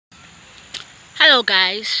Hello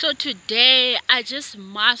guys, so today I just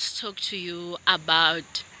must talk to you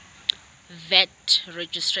about vet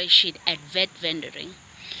registration at Vat Vending.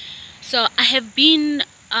 So I have been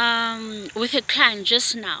with a client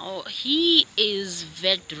just now. He is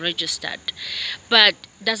vet registered but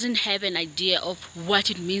doesn't have an idea of what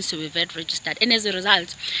it means to be vet registered, and as a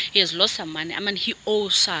result he has lost some money. He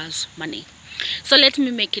owes SARS money. So let me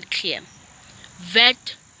make it clear.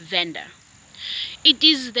 Vet vendor, it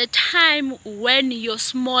is the time when your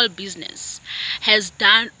small business has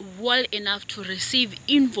done well enough to receive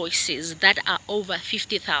invoices that are over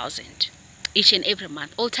 50,000 each and every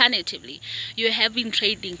month. Alternatively, you have been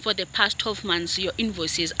trading for the past 12 months, your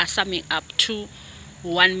invoices are summing up to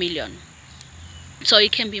 1 million. So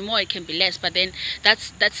it can be more, it can be less, but then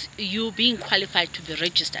that's you being qualified to be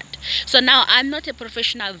registered. So now I'm not a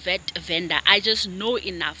professional vet vendor. I just know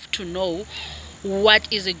enough to know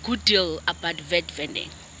what is a good deal about vet vending.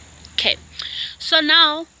 Okay, so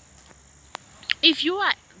now if you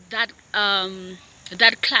are that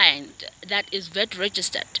that client that is vet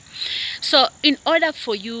registered, so in order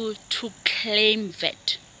for you to claim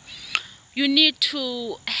vet, you need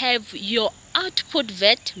to have your output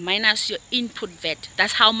vet minus your input vet.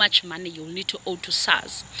 That's how much money you'll need to owe to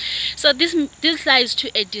SARS. So this lies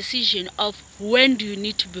to a decision of when do you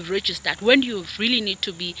need to be registered, when do you really need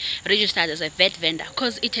to be registered as a vet vendor,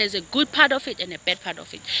 because it has a good part of it and a bad part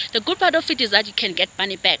of it. The good part of it is that you can get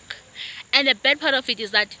money back, and the bad part of it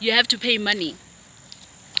is that you have to pay money.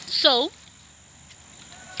 So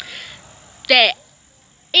the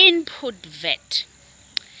input vet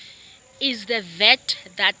is the vet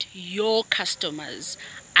that your customers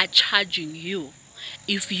are charging you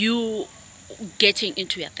if you getting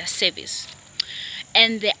into the service,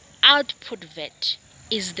 and the output vet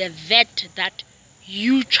is the vet that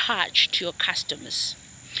you charge to your customers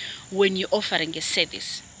when you're offering a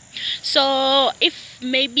service. So if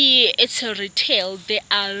maybe it's a retail, there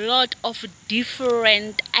are a lot of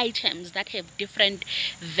different items that have different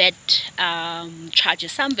vet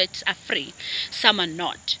charges. Some vets are free, some are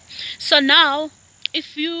not. So now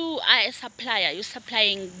if you are a supplier, you're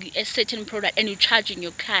supplying a certain product and you're charging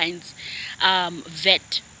your clients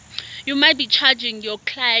vet, you might be charging your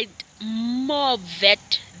client more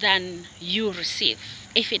vet than you receive,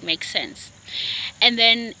 if it makes sense. And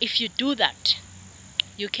then if you do that,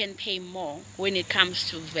 you can pay more when it comes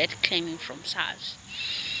to vet claiming from SARS.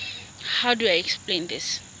 How do I explain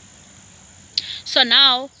this? So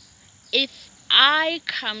now if I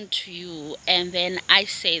come to you and then I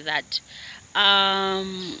say that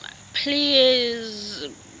please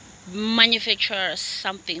manufacture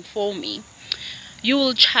something for me, you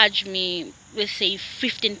will charge me, let's say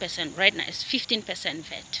 15%. Right now it's 15%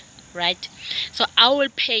 vet, right? So I will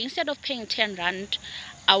pay, instead of paying 10 rand,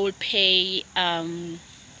 I will pay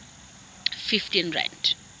 15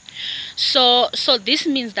 rand. So this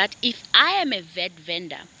means that if I am a vet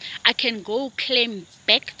vendor, I can go claim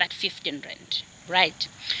back that 15 rand, right?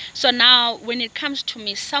 So now when it comes to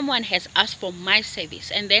me, someone has asked for my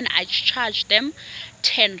service and then I charge them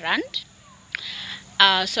 10 rand.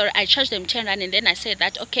 So I charge them 10 rand and then I say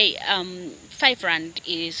that okay, 5 rand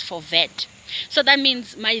is for vet. So that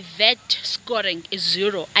means my vet scoring is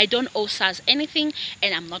 0. I don't owe SARS anything,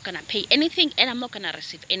 and I'm not gonna pay anything, and I'm not gonna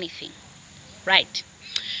receive anything, right?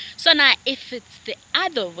 So now if it's the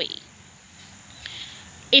other way,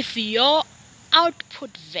 if your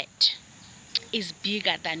output vet is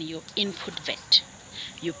bigger than your input vet,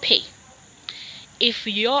 you pay. If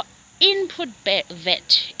your input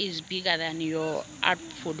vet is bigger than your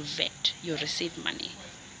output vet, you receive money,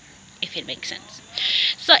 if it makes sense.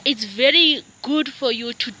 So it's very good for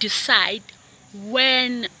you to decide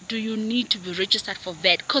when do you need to be registered for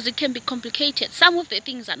vet, because it can be complicated. Some of the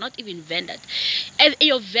things are not even vended, and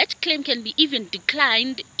your vet claim can be even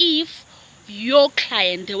declined if your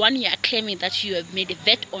client, the one you are claiming that you have made a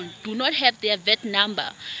vet on, do not have their vet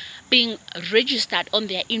number being registered on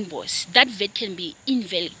their invoice. That vet can be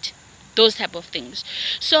invalid, those type of things.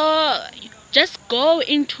 So just go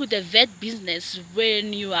into the vet business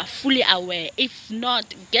when you are fully aware. If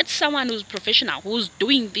not, get someone who's professional, who's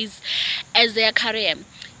doing this as their career.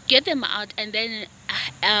 Get them out and then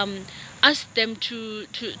ask them to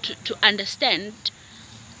understand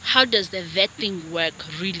how does the vet thing work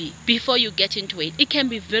really before you get into it. It can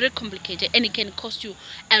be very complicated and it can cost you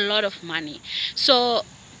a lot of money. So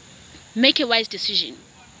make a wise decision,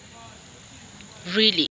 really.